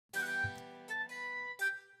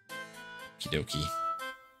Okie dokie.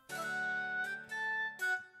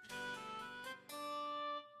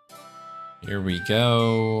 Here we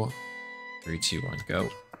go. 3, 2, 1, go.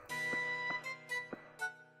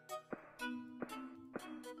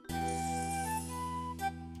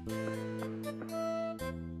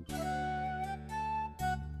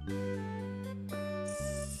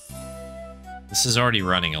 This is already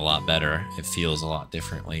running a lot better. It feels a lot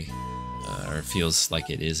differently. Or it feels like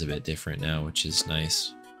it is a bit different now, which is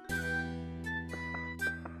nice.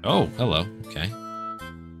 Oh, hello. Okay.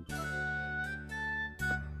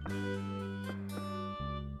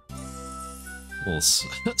 Little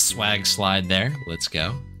swag slide there. Let's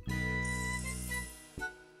go.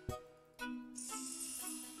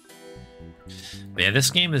 But yeah, this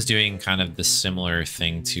game is doing kind of the similar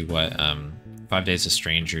thing to what 5 Days a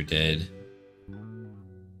Stranger did.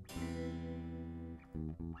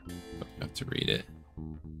 I have to read it.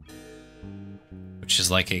 Which is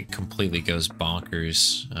like it completely goes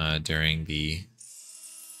bonkers during the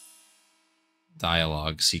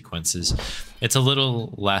dialogue sequences. It's a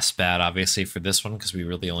little less bad, obviously, for this one, because we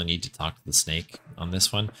really only need to talk to the snake on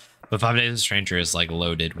this one. But 5 Days a Stranger is like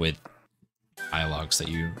loaded with dialogues that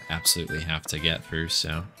you absolutely have to get through,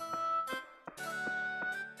 so...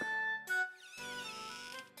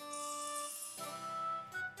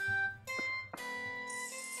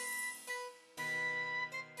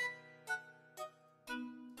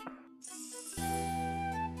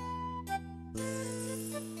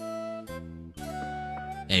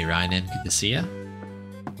 Hey, Ryan, good to see ya.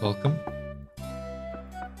 Welcome.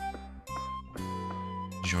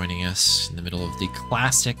 Joining us in the middle of the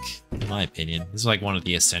classic, in my opinion. This is like one of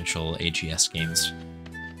the essential AGS games.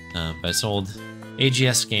 But it's an old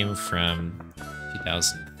AGS game from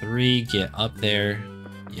 2003. Get up there.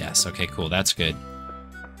 Yes, okay, cool. That's good.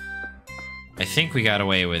 I think we got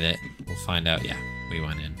away with it. We'll find out. Yeah, we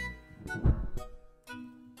went in.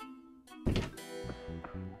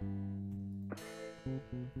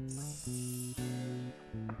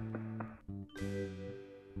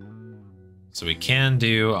 So we can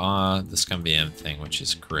do the ScumbM thing, which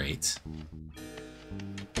is great.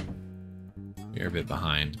 We're a bit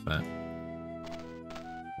behind, but...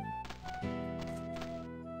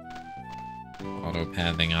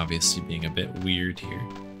 auto-pathing obviously being a bit weird here.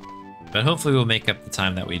 But hopefully we'll make up the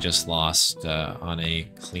time that we just lost on a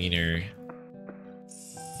cleaner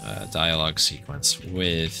dialogue sequence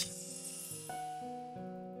with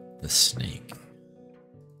the snake.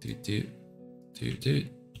 Doot doot. Doot doot.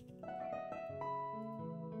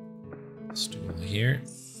 Stool here.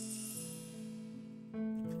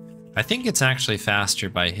 I think it's actually faster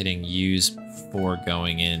by hitting use before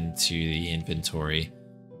going into the inventory.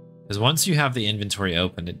 Because once you have the inventory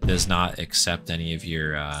open, it does not accept any of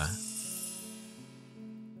your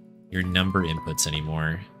number inputs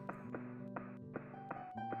anymore.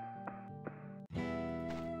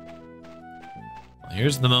 Well,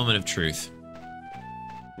 here's the moment of truth.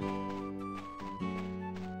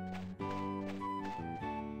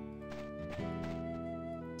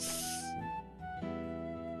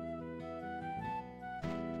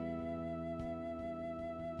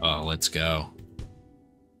 Oh, let's go.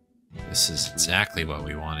 This is exactly what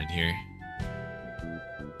we wanted here.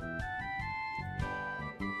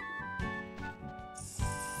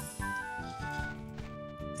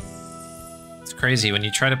 It's crazy when you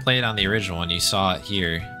try to play it on the original one, you saw it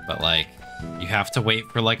here, but like you have to wait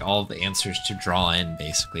for like all the answers to draw in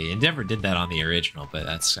basically. It never did that on the original, but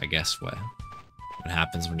that's I guess what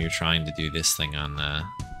happens when you're trying to do this thing on I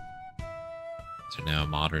don't know, a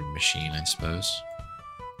modern machine, I suppose.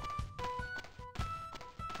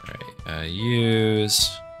 Alright, use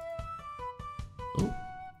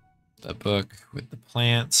the book with the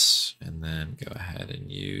plants, and then go ahead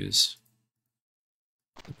and use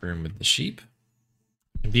the broom with the sheep.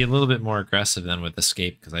 And be a little bit more aggressive than with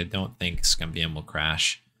escape, because I don't think ScumbM will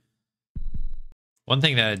crash. One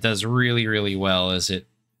thing that it does really, really well is it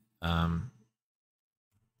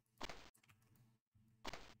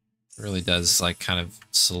really does like kind of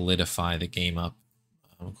solidify the game up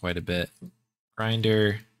quite a bit.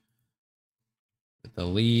 Grinder with the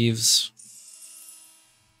leaves.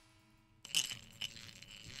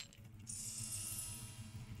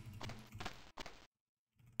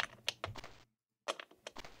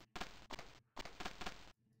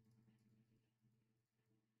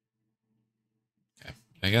 Okay,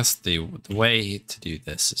 I guess the way to do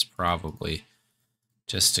this is probably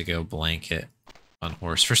just to go blanket on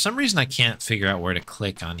horse. For some reason, I can't figure out where to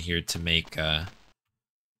click on here to make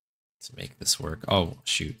this work. Oh,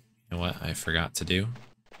 shoot. You know what I forgot to do?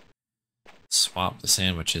 Swap the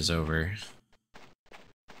sandwiches over.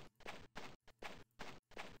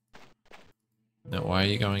 No, why are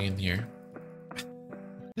you going in here?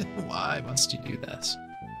 Why must you do this?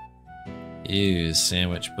 Use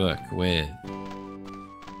sandwich book with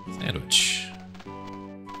sandwich.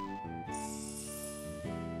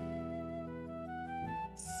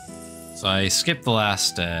 So I skipped the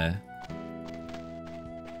last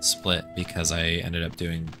split because I ended up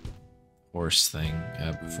doing horse thing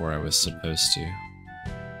before I was supposed to.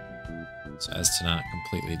 So as to not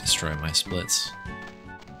completely destroy my splits.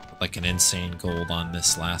 Like an insane gold on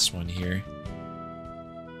this last one here.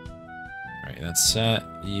 Alright, that's set.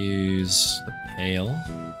 Use the pail.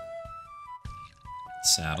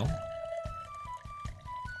 Saddle.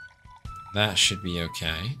 That should be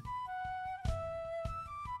okay.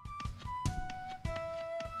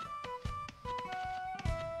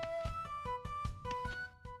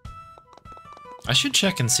 I should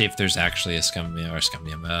check and see if there's actually a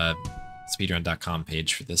Speedrun.com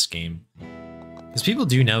page for this game. Because people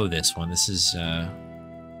do know this one. This is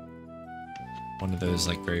one of those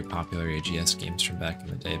like very popular AGS games from back in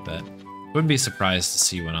the day, but wouldn't be surprised to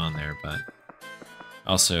see one on there, but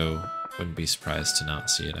also wouldn't be surprised to not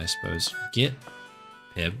see it, I suppose. Get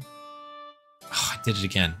Pib. Oh, I did it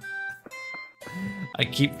again. I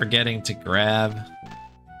keep forgetting to grab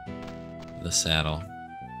the saddle.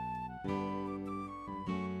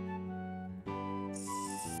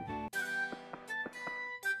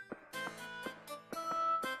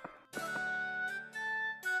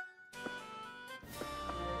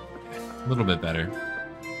 A little bit better.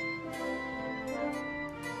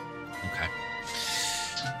 Okay.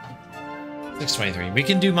 623. We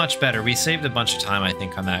can do much better. We saved a bunch of time, I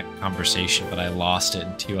think, on that conversation, but I lost it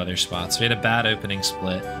in 2 other spots. We had a bad opening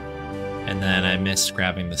split, and then I missed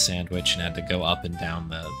grabbing the sandwich and had to go up and down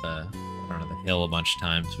the hill a bunch of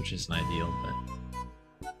times, which isn't ideal,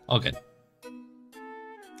 but all good.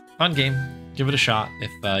 Fun game. Give it a shot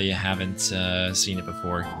if you haven't seen it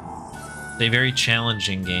before. It's a very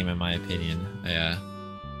challenging game, in my opinion.